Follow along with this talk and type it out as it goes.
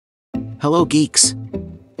Hello geeks!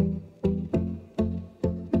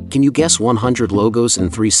 Can you guess 100 logos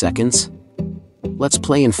in 3 seconds? Let's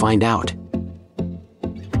play and find out.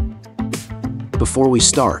 Before we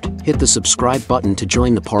start, hit the subscribe button to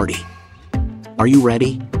join the party. Are you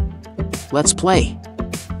ready? Let's play!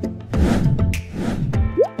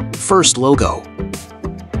 First logo.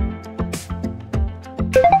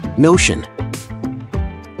 Notion.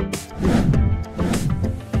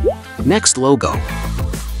 Next logo.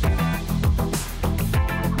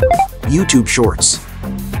 YouTube Shorts.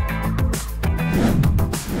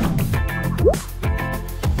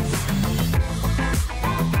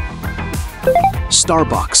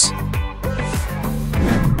 Starbucks.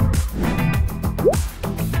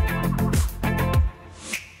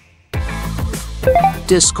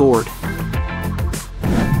 Discord.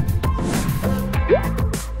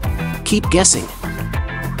 Keep guessing.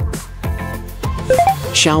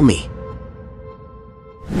 Xiaomi.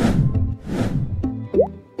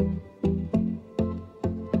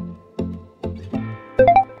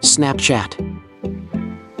 Snapchat.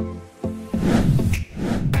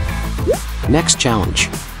 Next challenge.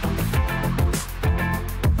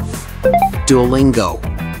 Duolingo.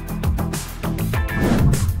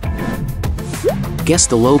 Guess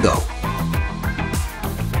the logo.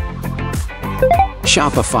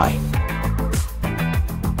 Shopify.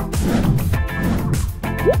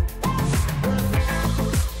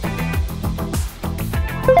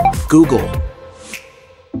 Google.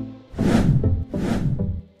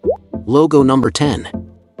 Logo number 10.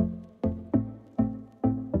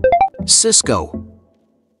 Cisco.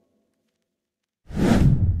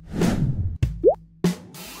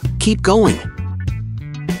 Keep going.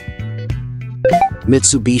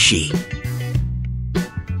 Mitsubishi.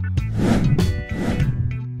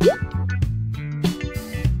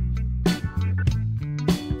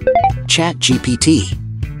 ChatGPT.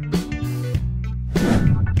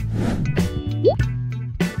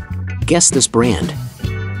 Guess this brand.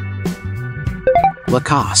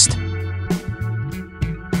 Lacoste.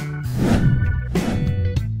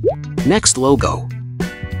 Next logo.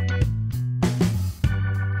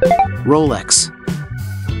 Rolex.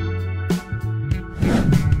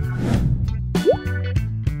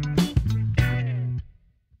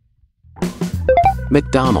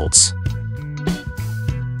 McDonald's.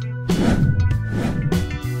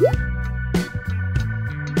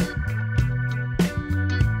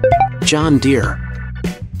 John Deere.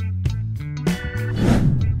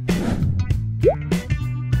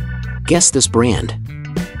 Guess this brand.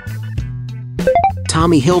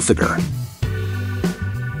 Tommy Hilfiger.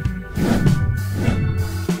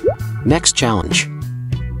 Next challenge.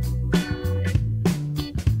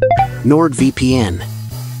 NordVPN.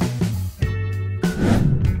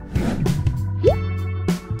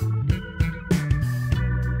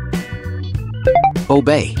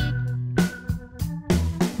 Obey.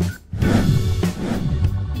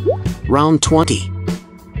 Round 20.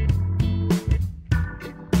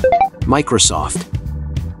 Microsoft.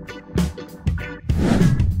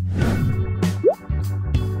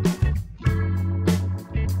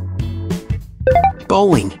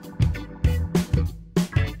 Boeing.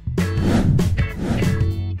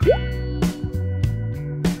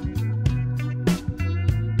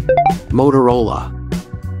 Motorola.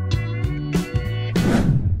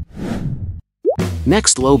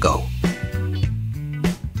 Next logo.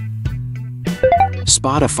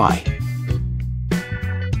 Spotify.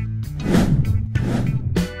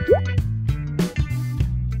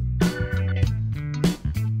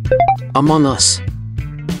 Among Us.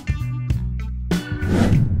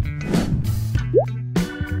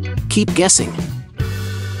 Keep guessing.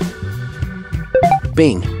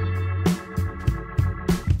 Bing.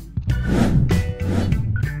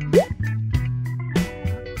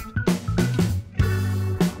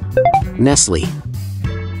 Nestle.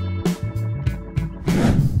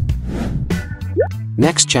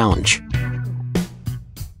 Next challenge.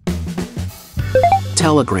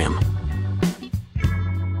 Telegram.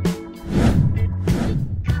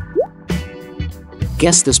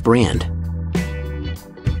 Guess this brand.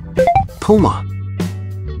 Puma.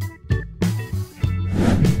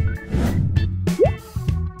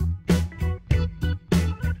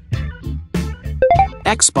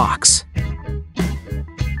 Xbox.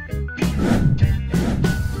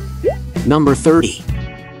 Number 30.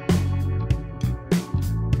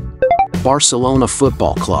 Barcelona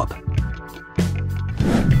Football Club.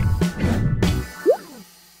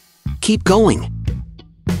 Keep going.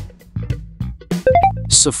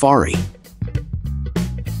 Safari.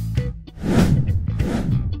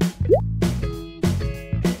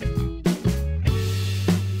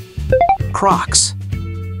 Crocs.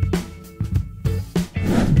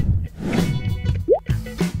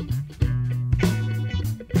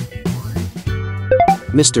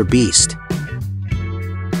 Mr. Beast.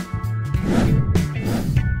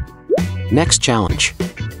 Next challenge.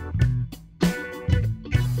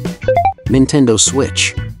 Nintendo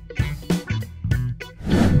Switch.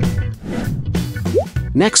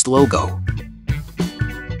 Next logo.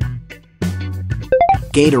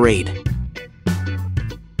 Gatorade.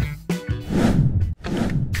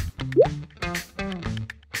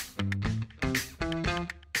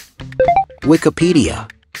 Wikipedia.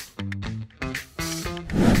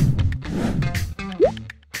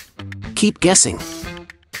 Keep guessing.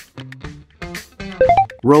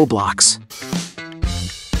 Roblox.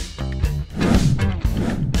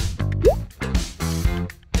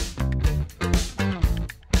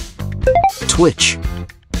 Twitch.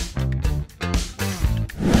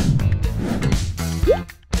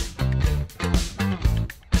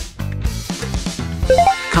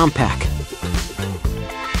 Compaq.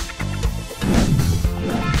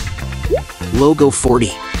 Logo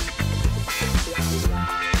 40.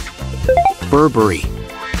 Burberry.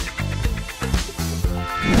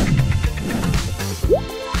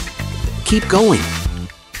 Keep going.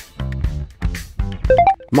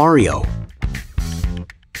 Mario.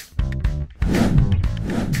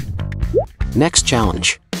 Next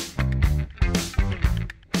challenge.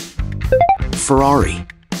 Ferrari.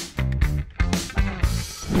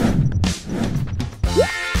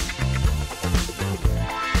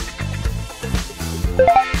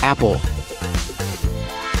 Apple.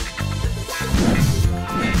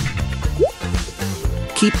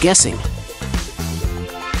 Keep guessing.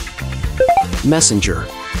 Messenger.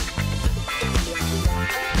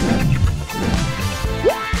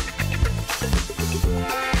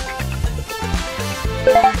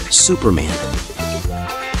 Superman.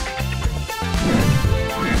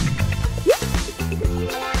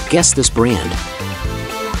 Guess this brand.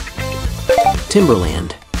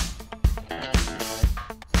 Timberland.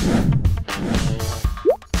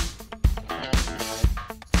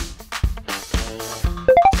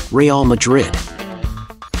 Real Madrid.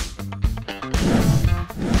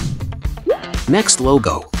 Next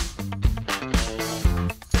logo.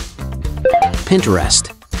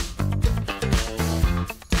 Pinterest.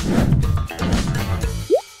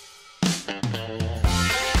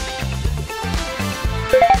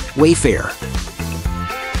 Wayfair.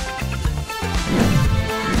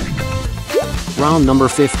 Round number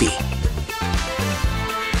 50.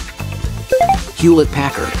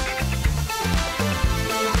 Hewlett-Packard.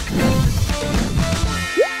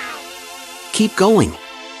 Keep going.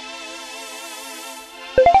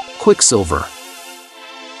 Quicksilver.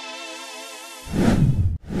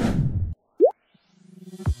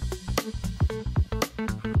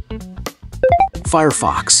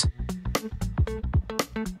 Firefox.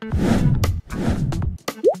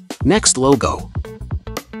 Next logo.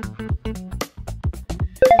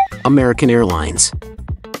 American Airlines.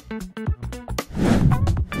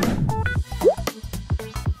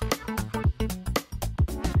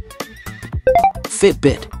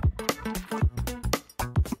 Fitbit.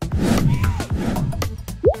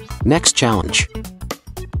 Next challenge.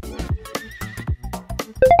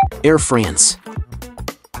 Air France.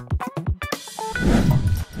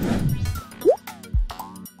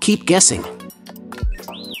 Keep guessing.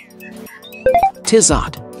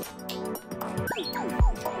 Tizot.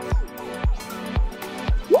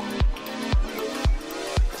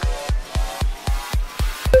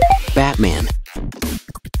 Batman.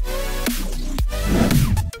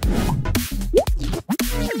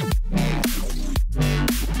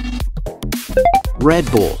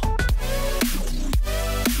 Red Bull.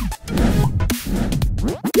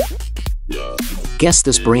 Guess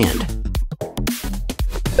this brand.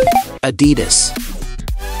 Adidas.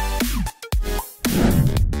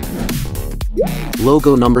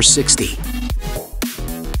 Logo number 60.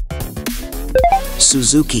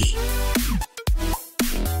 Suzuki.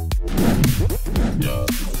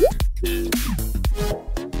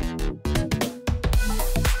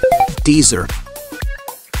 Deezer.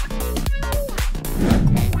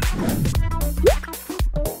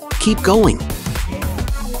 Keep going.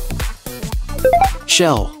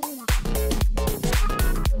 Shell.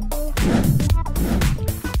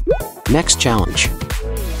 Next challenge.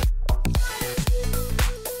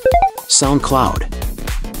 SoundCloud.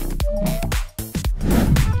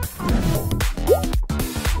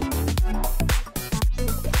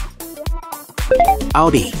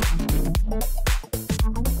 Audi.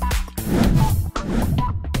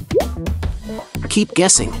 Keep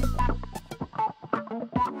guessing.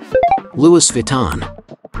 Louis Vuitton.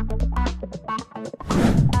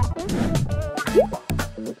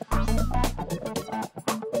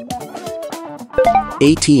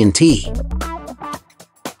 AT&T.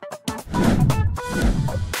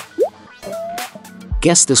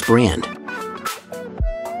 Guess this brand.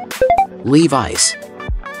 Levi's.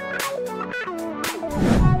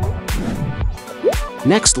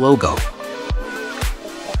 Next logo.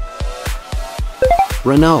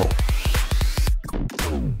 Renault.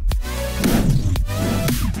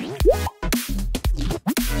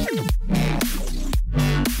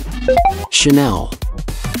 Chanel.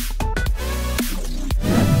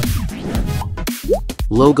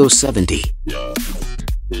 Logo 70.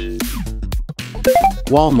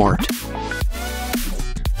 Walmart.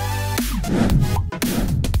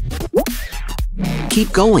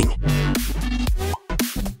 Keep going.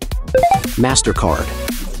 MasterCard.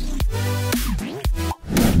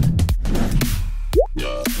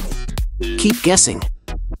 Keep guessing.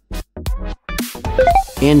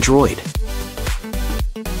 Android.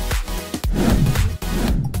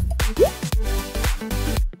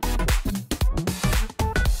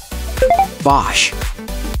 Bosch.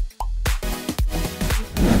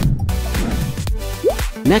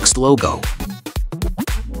 Next logo.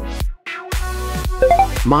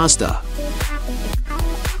 Mazda.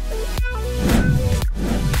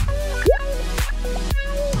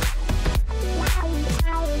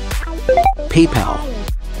 PayPal.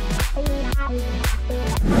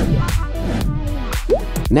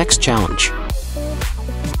 Next challenge.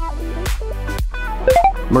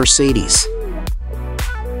 Mercedes.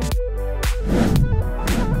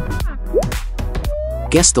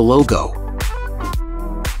 Guess the logo.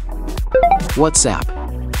 WhatsApp.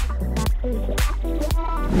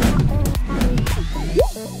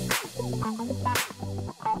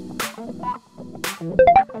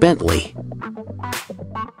 Bentley.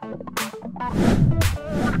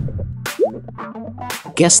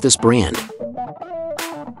 Guess this brand.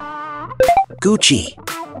 Gucci.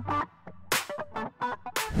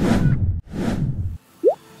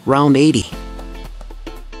 Round 80.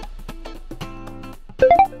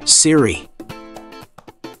 Siri.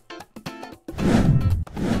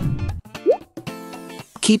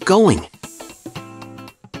 Keep going.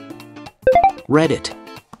 Reddit.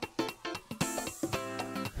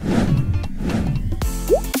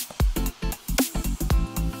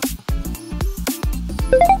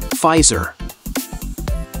 Pfizer.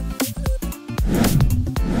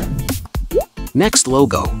 Next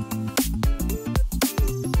logo.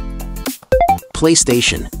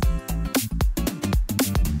 PlayStation.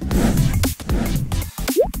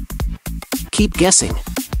 Keep guessing.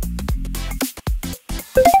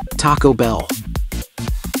 Taco Bell.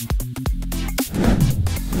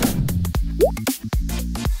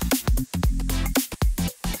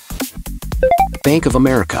 Bank of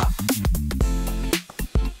America.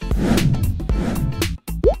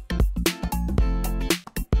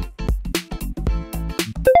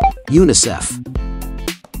 UNICEF.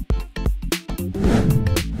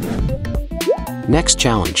 Next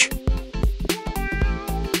challenge.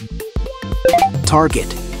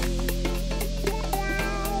 Target.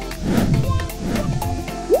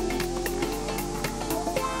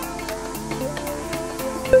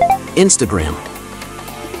 Instagram.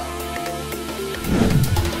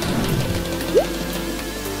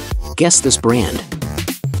 Guess this brand.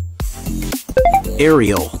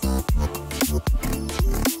 Ariel.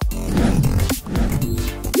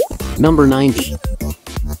 Number 90.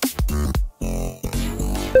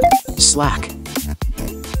 Slack.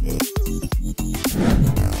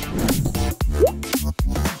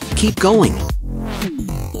 Keep going.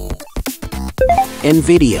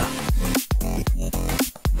 Nvidia.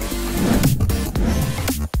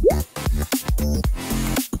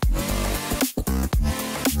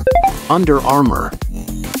 Under Armour.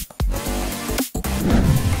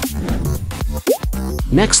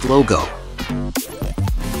 Next logo.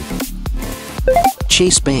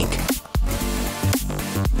 Chase Bank.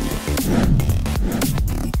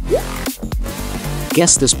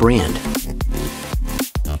 Guess this brand.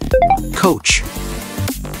 Coach.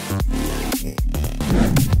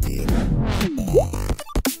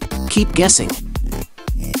 Keep guessing.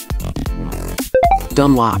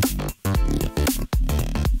 Dunlop.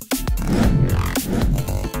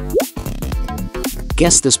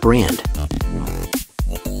 Guess this brand.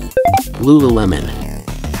 Lululemon.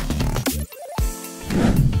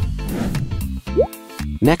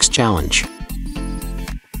 Next challenge.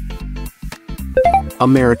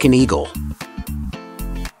 American Eagle.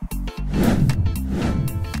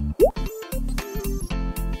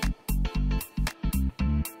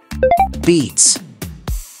 Beats.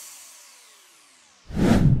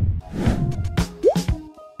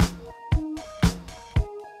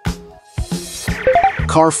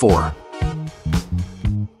 Carrefour.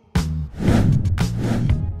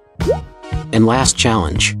 And last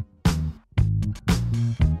challenge.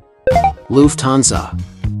 Lufthansa.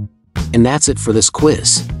 And that's it for this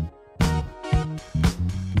quiz.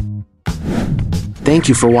 Thank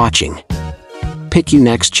you for watching. Pick you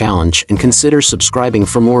next challenge and consider subscribing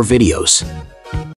for more videos.